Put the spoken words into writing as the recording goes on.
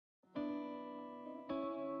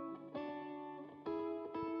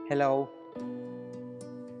Hello,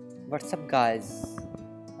 what's up guys?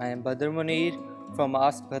 I am Badr Munir from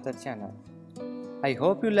Ask Badar channel. I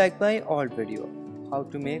hope you like my old video, how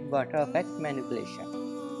to make water effect manipulation.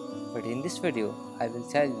 But in this video, I will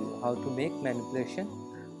tell you how to make manipulation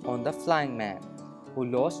on the flying man who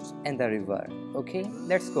lost in the river. Okay,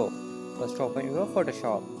 let's go. First open your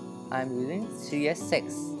Photoshop. I am using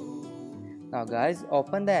CS6. Now guys,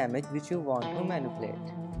 open the image which you want to manipulate.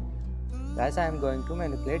 Guys, I am going to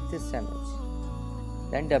manipulate this image.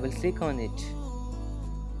 Then double click on it.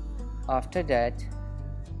 After that,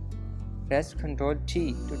 press Ctrl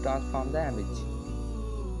T to transform the image.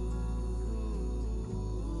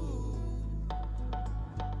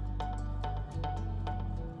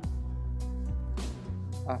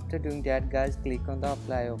 After doing that guys, click on the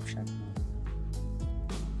apply option.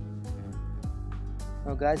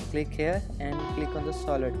 Now guys, click here and click on the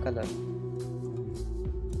solid color.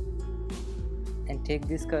 And take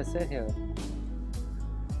this cursor here.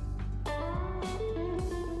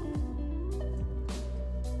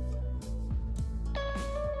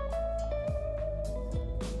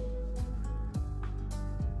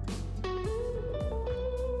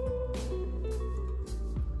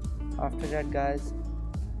 After that guys,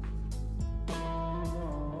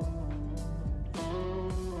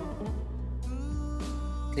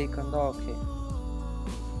 click on the OK.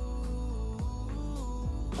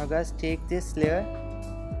 Now guys, take this layer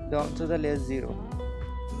down to the layer 0.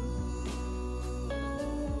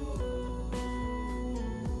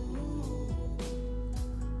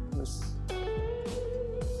 Yes.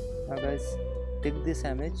 Now guys, take this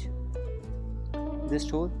image, this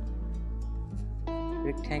tool,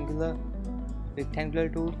 rectangular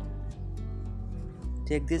tool,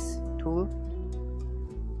 take this tool,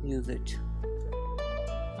 use it.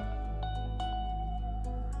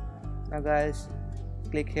 Now guys,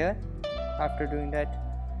 click here after doing that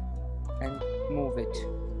and move it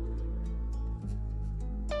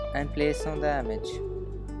and place on the image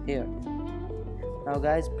here. Now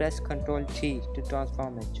guys, press Ctrl T to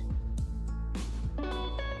transform it.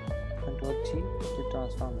 Ctrl T to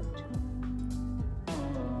transform it.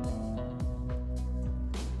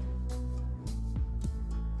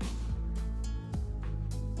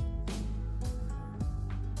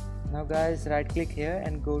 Now guys, right click here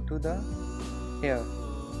and go to the here.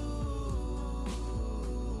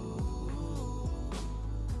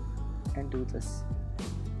 And do this.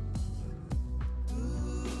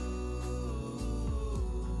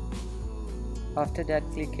 After that,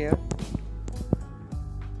 click here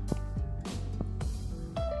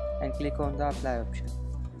and click on the apply option.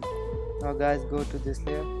 Now guys, go to this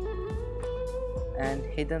layer and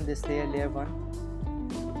hidden this layer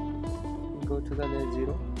 1. Go to the layer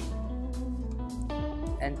 0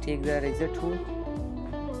 and take the eraser tool.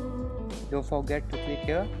 Don't forget to click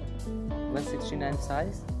here 169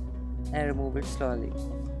 size and remove it slowly.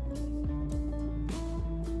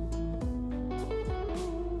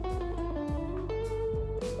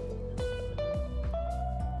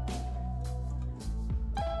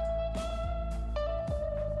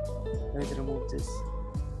 Let's remove this.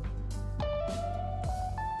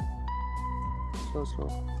 Slow.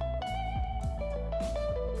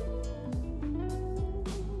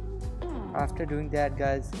 After doing that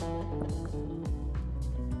guys,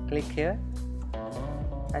 click here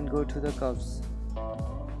and go to the curves.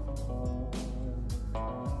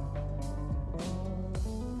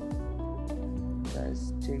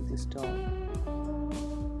 Guys, take this down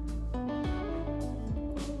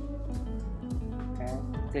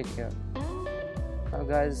and click here. Now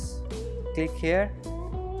guys, click here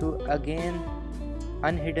to again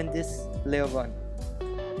unhidden this layer 1.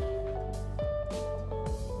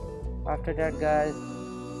 After that guys,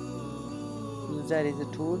 use the eraser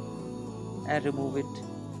tool and remove it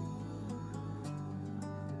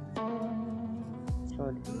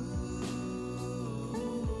slowly.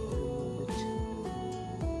 Remove it.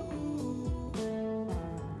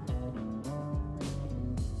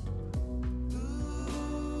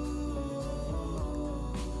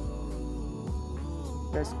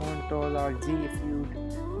 Press Ctrl or G if you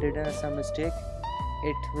did some mistake.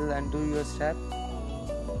 It will undo your step.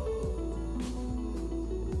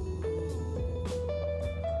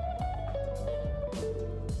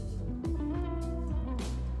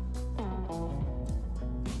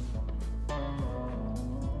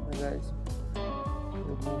 Guys,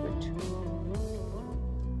 remove it.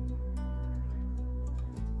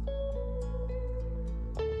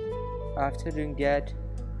 After doing that,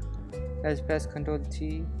 let's press Ctrl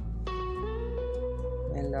T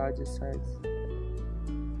and larger size.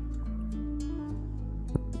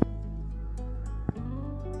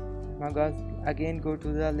 Now guys, again go to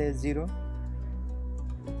the layer 0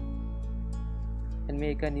 and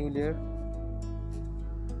make a new layer.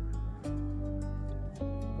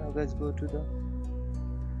 Now guys, go to the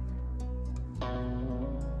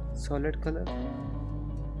solid color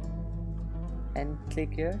and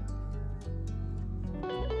click here.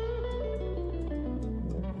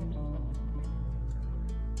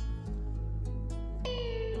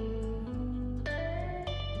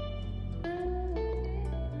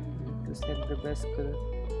 To select the best color.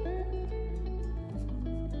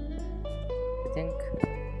 I think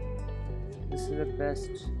this is the best.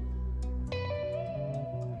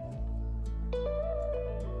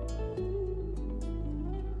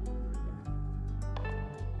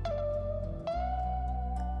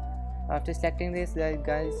 After selecting this,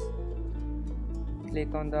 guys,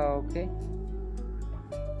 click on the OK.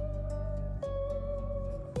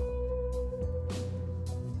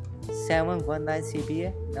 $719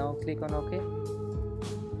 CPA. Now click on OK.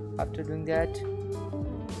 After doing that,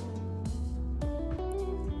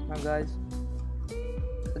 now guys,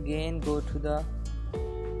 again go to the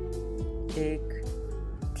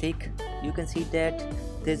click. You can see that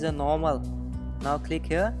there's a normal. Now click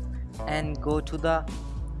here and go to the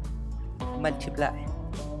multiply.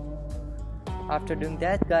 After doing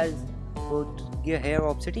that, guys, go to your hair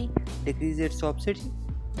opacity, decrease its opacity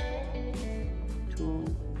to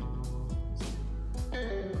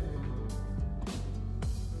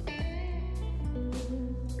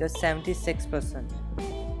just 76%.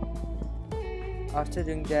 After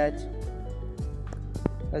doing that,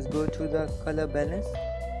 let's go to the color balance.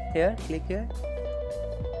 Here, click here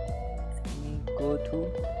and go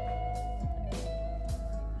to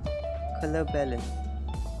color balance.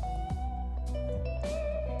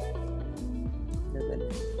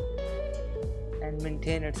 And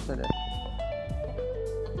maintain its color.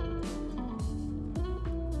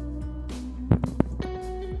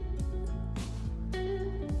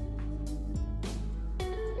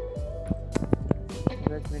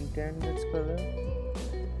 Let's maintain its color.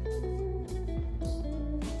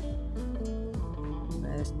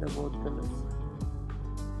 Match the both colors.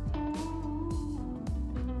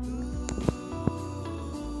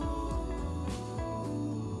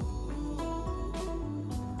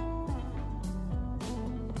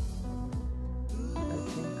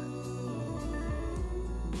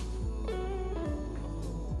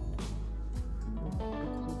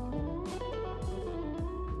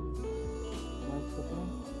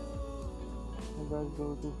 Guys,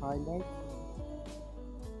 go to highlight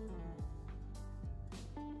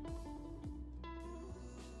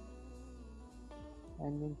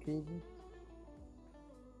and increase it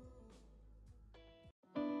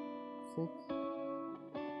 6.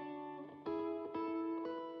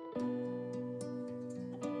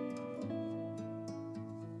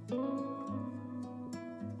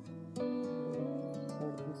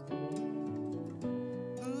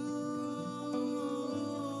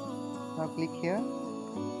 Now click here.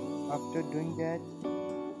 After doing that,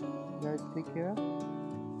 guys, click here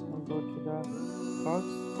and go to the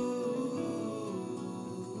curves.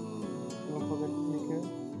 Don't forget to click here.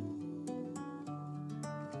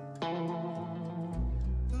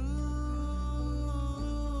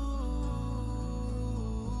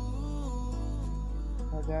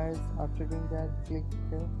 Now guys, after doing that, click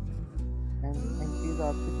here and increase the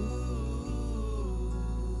opacity.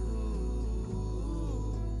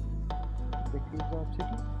 Decrease the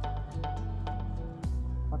opacity.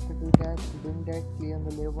 After doing that, clear on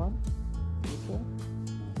the layer 1. This way.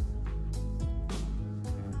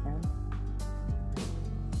 And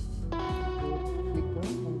click here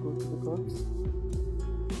and go to the curves.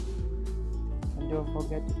 And don't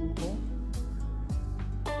forget to do here.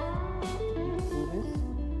 Do this.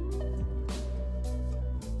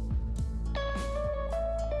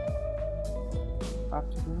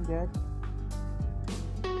 After doing that,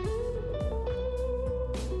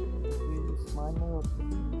 minor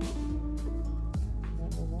opacity.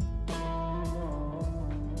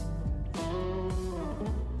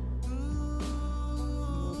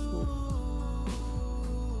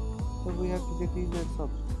 So we have to decrease that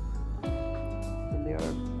opacity. The layer,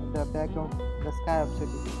 the background, the sky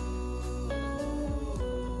opacity.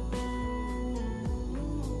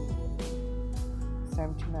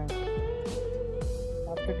 $79.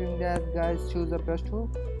 After doing that, guys, choose the brush tool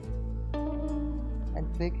and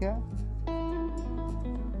click here.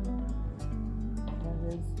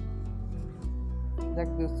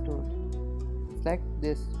 Select this tool. Select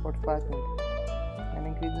this 45 and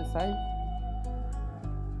increase the size.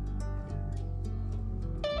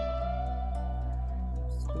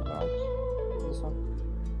 It's too large. This one.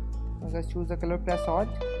 Now guys, choose the color, press Alt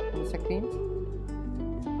on the screen,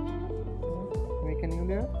 make a new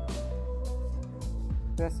layer,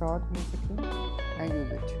 press Alt on the screen and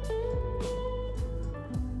use it.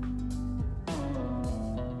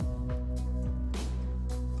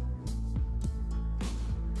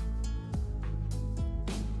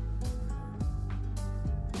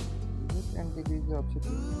 And decrease the object.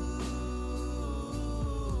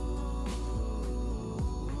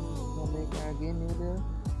 Now make again new layer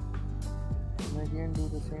and again do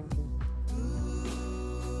the same thing.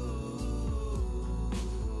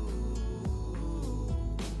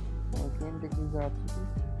 Again decrease the object.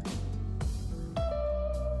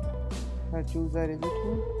 Now choose the eraser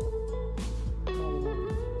tool.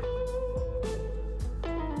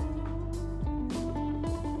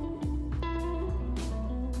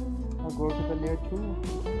 Go to the layer 2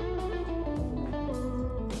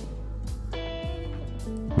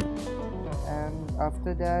 and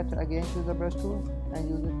after that again choose the brush tool and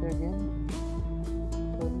use it again.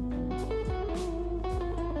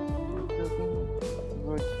 It's looking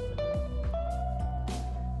good.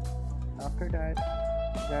 After that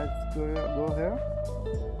let's go here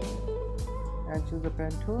and choose the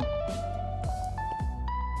pen tool,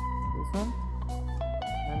 this one,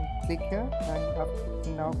 and click here and up.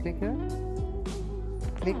 Now click here,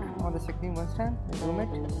 click on the screen once time and zoom it.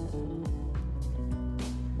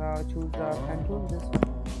 Now choose the pen tool, this one,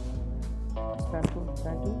 pen tool,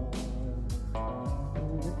 and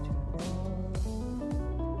use it.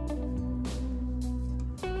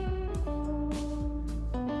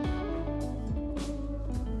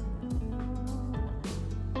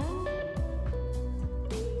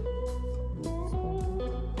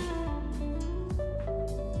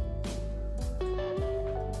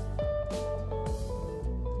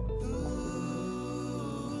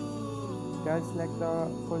 Guys, select the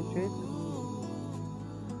full shape.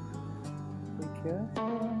 Click here,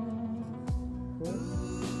 here,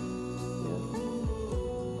 here.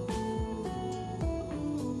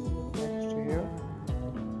 Next here.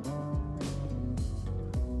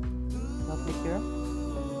 Now click here.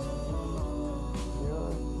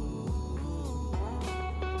 Here.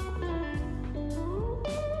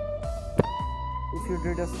 If you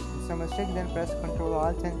did some mistake, then press Ctrl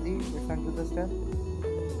Alt and Z. Return to the step.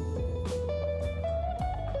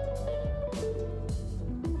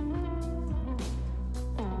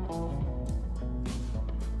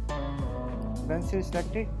 Once you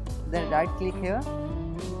select it, then right click here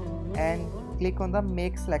and click on the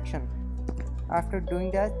make selection. After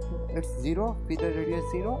doing that, it's 0 with the radius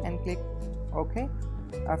 0 and click OK.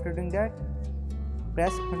 After doing that,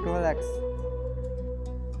 press Ctrl X.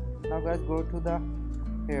 Now guys, go to the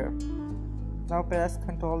here. Now press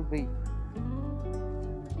Ctrl V.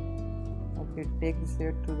 Okay, take this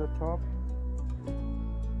layer to the top.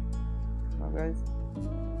 Now guys,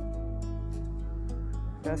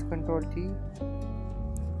 press Ctrl T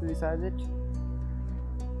to resize it.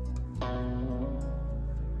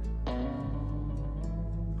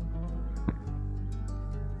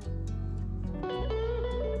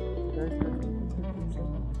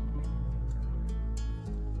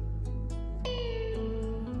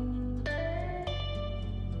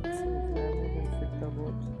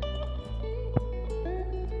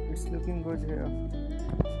 It's looking good here.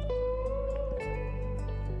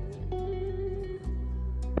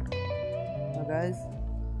 Now guys,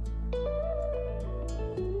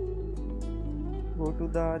 go to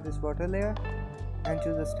this water layer and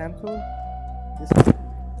choose the stamp tool, this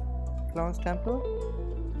clown stamp tool.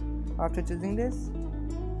 After choosing this,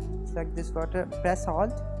 select this water, press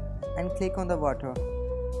Alt and click on the water.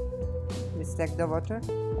 You select the water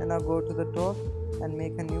and now go to the top and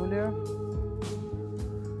make a new layer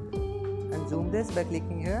and zoom this by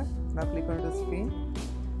clicking here. Now click on the screen.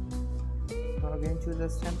 Now again choose the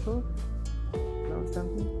stamp tool, clown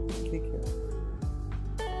stamp tool, click here.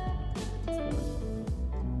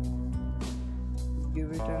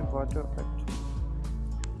 Give it a water effect.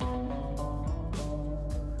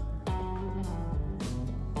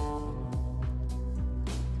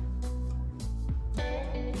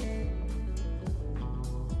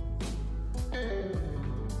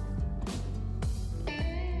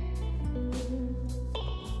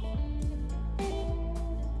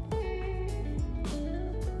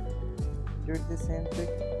 Do the same trick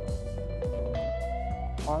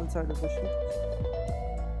all side of the ship.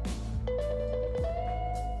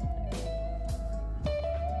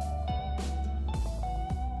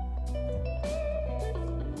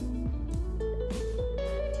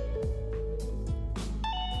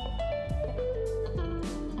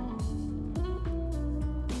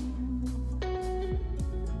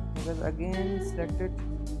 Because again select it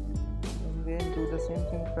and again do the same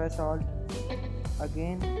thing, press Alt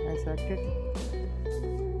again and select it,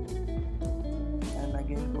 and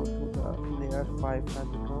again go to the layer 5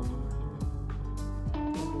 at the top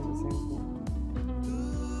and do the same thing.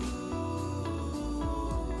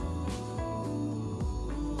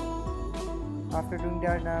 After doing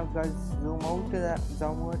that, now guys zoom out the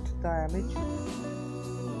image.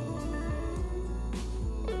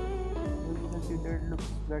 You can see that it looks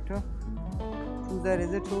better. Choose the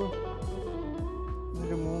eraser tool and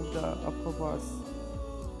remove the upper bars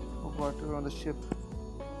of water on the ship.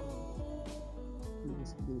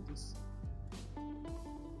 Let's do this.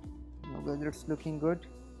 Now guys, it's looking good.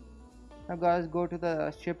 Now guys, go to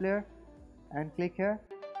the ship layer and click here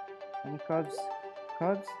and curves.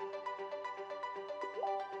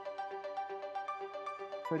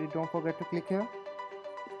 Sorry, don't forget to click here.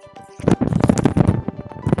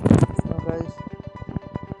 Now guys,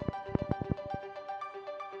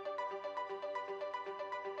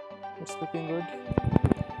 it's looking good.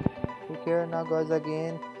 Click here. Now guys,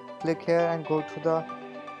 again click here and go to the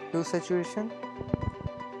hue saturation.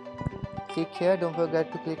 Click here, don't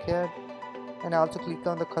forget to click here, and also click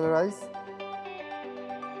on the colorize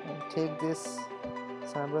and take this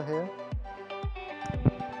sample here.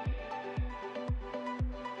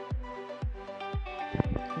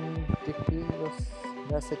 Decrease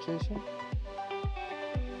the saturation.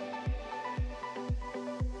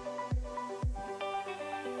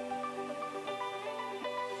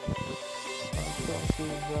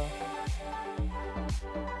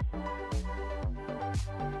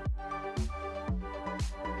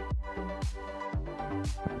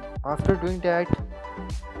 After doing that,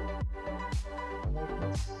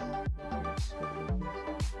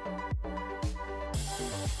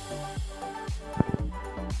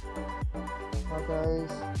 now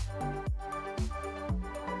guys,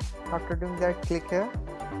 after doing that, click here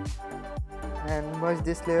and merge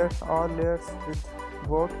this layer, all layers with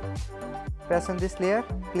board. Press on this layer,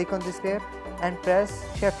 click on this layer and press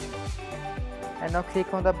shift, and now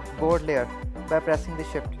click on the board layer by pressing the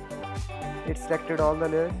shift. It selected all the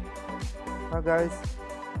layers. Now guys,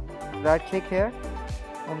 right click here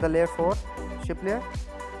on the layer 4 ship layer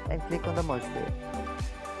and click on the merge layer.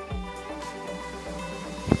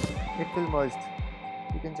 It will merge.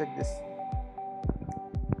 You can check this.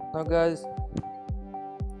 Now guys,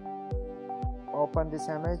 open this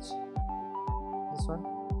image, this one,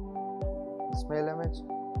 this male image,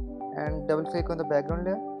 and double click on the background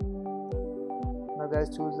layer. Now guys,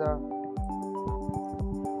 choose the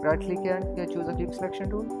right click here and choose the quick selection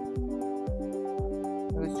tool.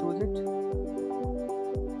 Now choose it,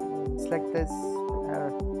 select this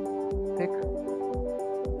pick.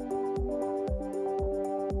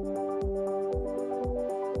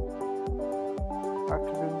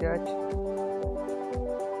 After doing that,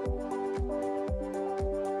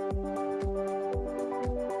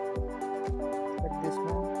 like this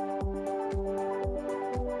one.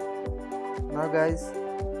 Now guys,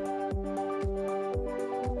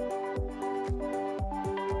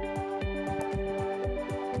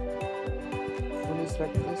 fully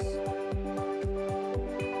select this.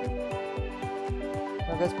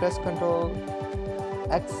 Now guys, press Ctrl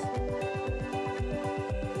X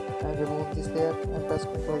and remove this layer, and press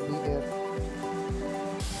Ctrl V here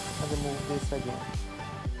and remove this again.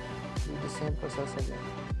 Do the same process again.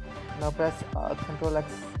 Now press Ctrl X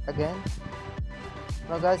again.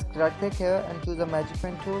 Now guys, right click here and choose the magic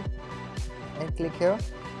pen tool and click here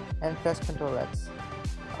and press Ctrl X.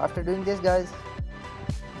 After doing this guys,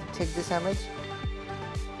 take this image,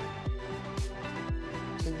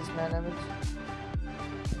 take this man image,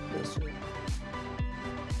 place it.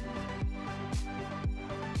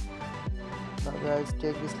 Now guys,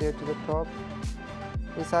 take this layer to the top,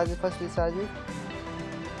 resize it first, resize it,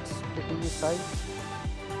 decrease the size.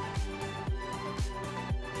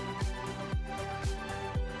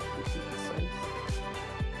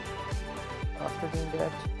 After doing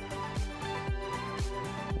that,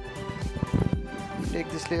 take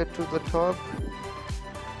this layer to the top,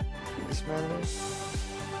 this manner.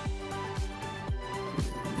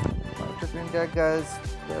 After doing that guys,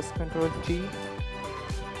 press Ctrl T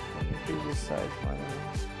and increase the size finally.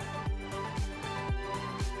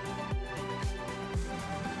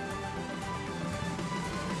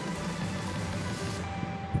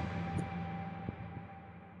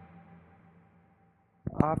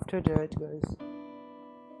 After that guys,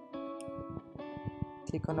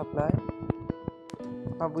 click on apply.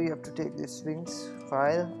 Now we have to take this wings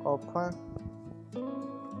file, open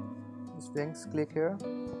this wings, click here.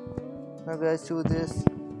 Now guys, choose this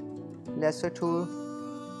lasso tool,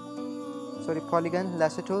 sorry, polygon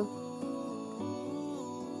lasso tool,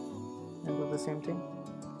 and the same thing.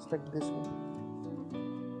 Select this one.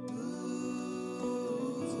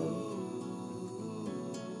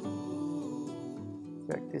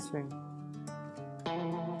 Select this wing.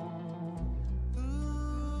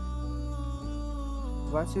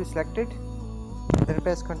 Once you select it, then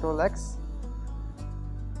press Ctrl X.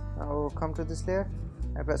 Now come to this layer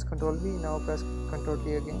and press Ctrl V. Now press Ctrl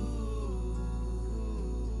T again.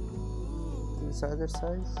 This other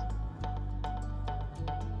size.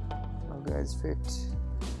 Now guys, fit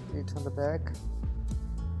it on the back,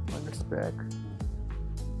 on its back.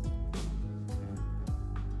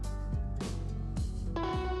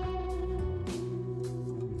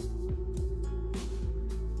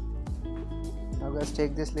 Now guys,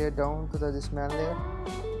 take this layer down to this man layer.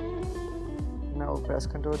 Now press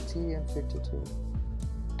Ctrl T and fit it here.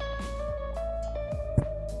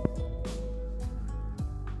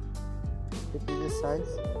 Fit to this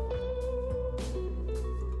size.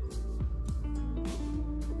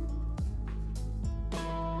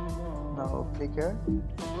 Now click here,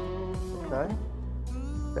 apply.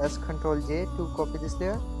 Press Ctrl J to copy this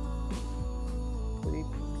layer.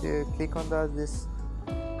 Click on this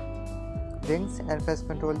wings and press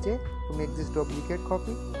Ctrl J to make this duplicate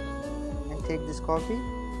copy, and take this copy,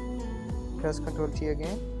 press Ctrl T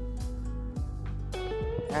again,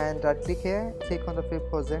 and right click here, click on the flip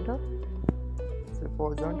horizontal.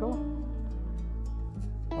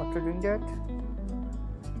 After doing that,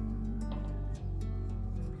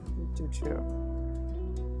 put it here.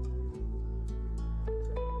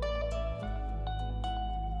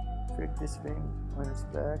 Fit this wing on its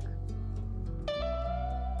back.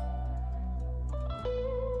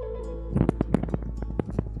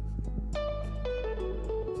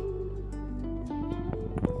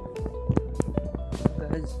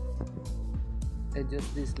 Guys,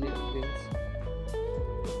 adjust these wings.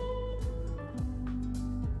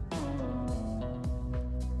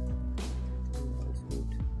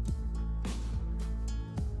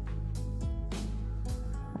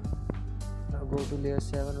 Now go to layer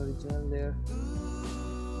 7, original layer.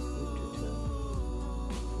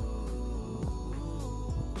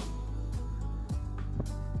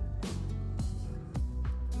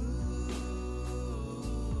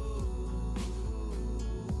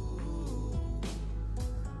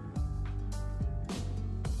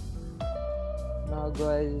 Now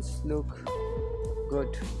guys, look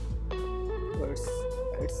good.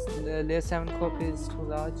 It's the layer 7 copy is too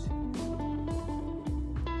large.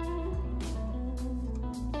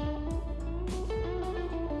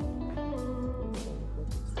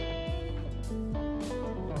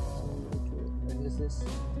 Adjust this.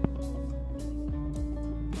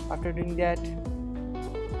 After doing that,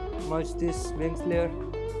 merge this wings layer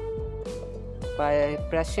by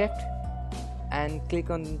press shift and click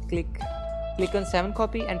on 7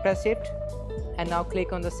 copy and press shift, and now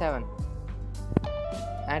click on the 7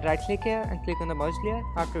 and right click here and click on the merge layer.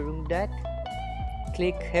 After doing that,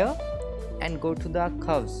 click here and go to the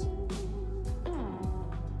curves,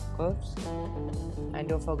 and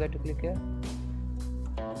don't forget to click here.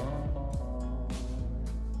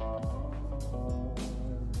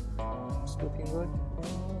 It's looking good.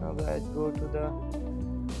 Now guys, go to the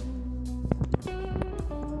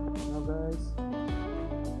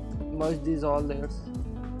merge these all layers.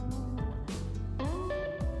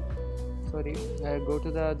 Go to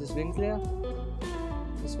this wings layer,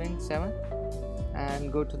 this wing 7,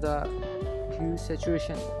 and go to the hue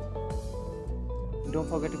saturation. Don't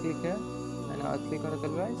forget to click here, and now click on the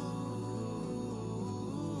colorize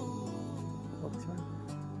option.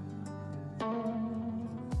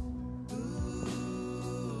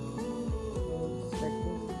 Select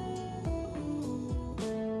this.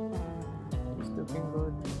 It's looking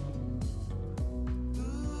good.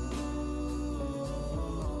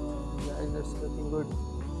 It's looking good.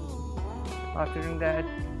 After doing that,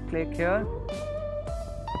 click here.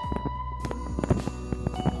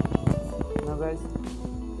 Now guys,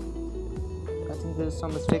 I think there is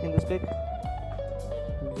some mistake in this pic.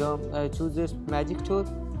 Choose this magic tool,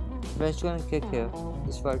 press tool, and click here,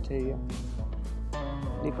 this white area.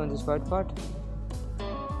 Click on this white part,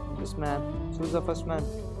 this man. Choose the first man.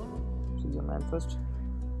 Choose the man first,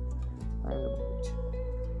 and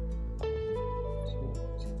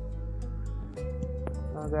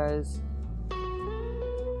now guys,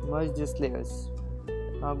 merge these layers.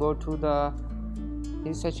 Now go to the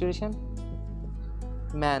hue saturation,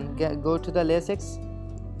 man. Go to the layer 6.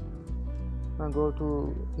 Now go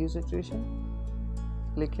to hue saturation,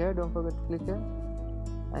 click here, don't forget to click here,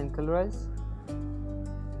 and colorize.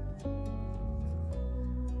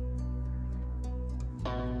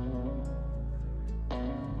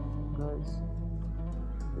 Guys,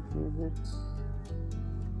 Use it.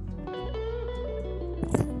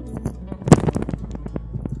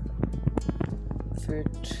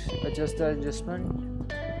 Fit, adjust the adjustment.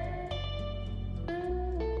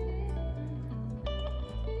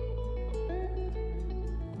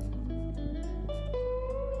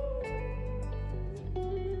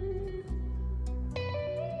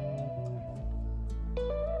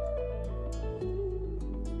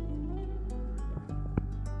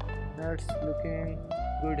 That's looking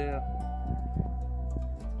good here.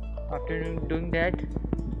 After doing that,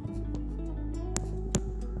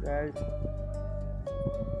 guys,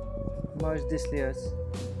 merge these layers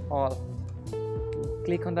all.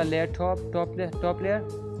 Click on the layer top layer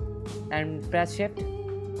and press shift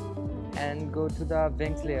and go to the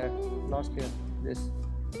wings layer, last layer, this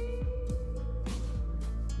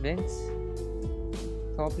wings,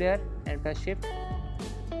 top layer, and press shift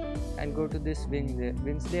and go to this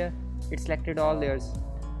wings layer. It selected all layers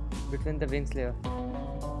between the wings layer.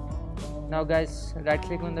 Now guys, right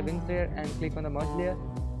click on the wings layer and click on the merge layer.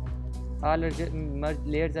 All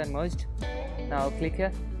layers are merged. Now click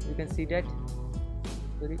here. You can see that.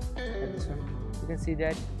 Sorry, this one. You can see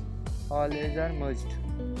that all layers are merged.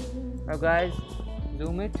 Now guys,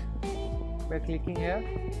 zoom it by clicking here.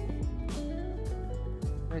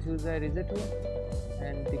 I choose the eraser tool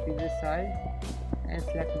and decrease the size and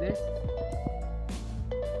select this.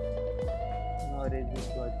 Now erase this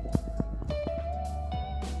word.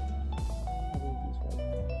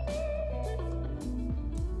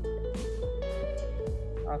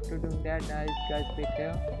 After doing that, guys, click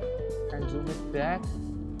here and zoom it back.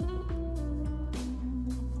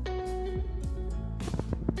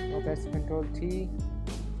 Now press Ctrl T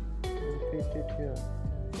and fit it here.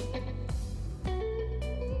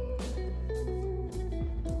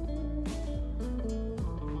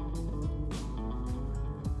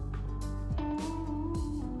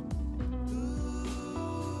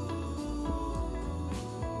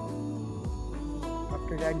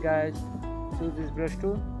 After that, guys, choose this brush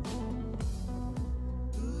tool,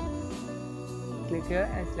 click here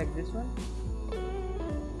and select this one,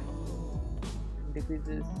 decrease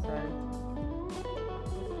this size,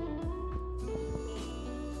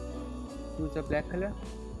 choose a black color,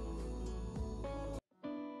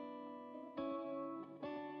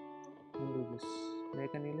 and do this,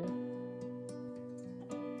 make a new layer.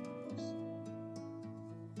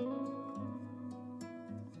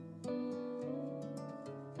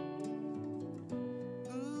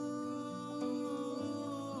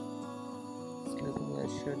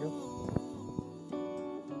 Shadow.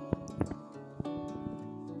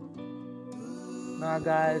 Now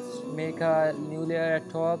guys, make a new layer at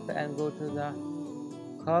top and go to the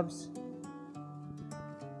curves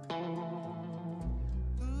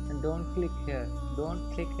and don't click here,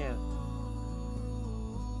 don't click here,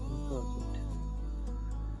 close it.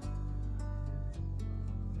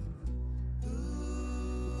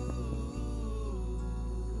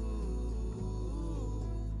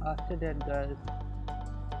 After that, guys,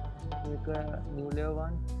 make a new layer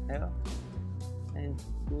one here and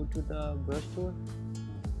go to the brush tool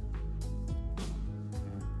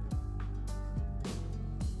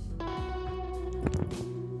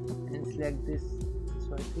and select this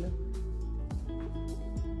white color.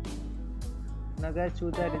 Now guys,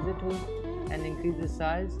 choose the eraser tool and increase the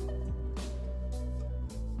size.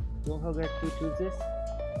 Don't forget to choose this,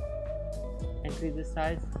 increase the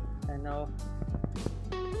size, and now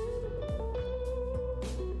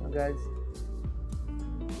guys,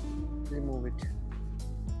 remove it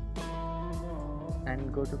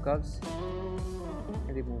and go to curves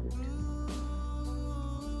and remove it.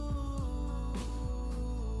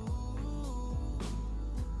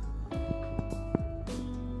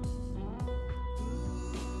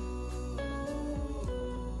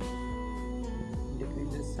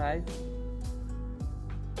 Decrease the size.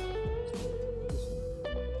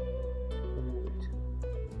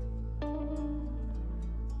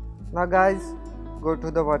 Now guys, go to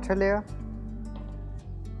the water layer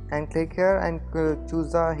and click here and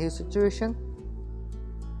choose the hue situation.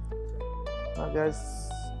 Now guys,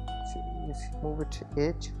 move it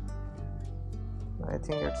edge. I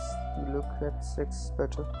think it's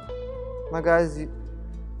better. Now guys,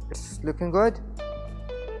 it's looking good.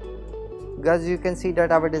 Guys, you can see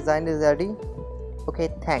that our design is ready. Okay,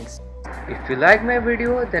 thanks. If you like my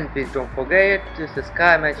video, then please don't forget to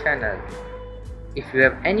subscribe my channel. If you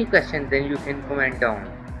have any questions, then you can comment down.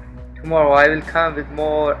 Tomorrow I will come with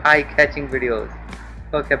more eye-catching videos.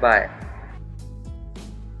 Okay, bye.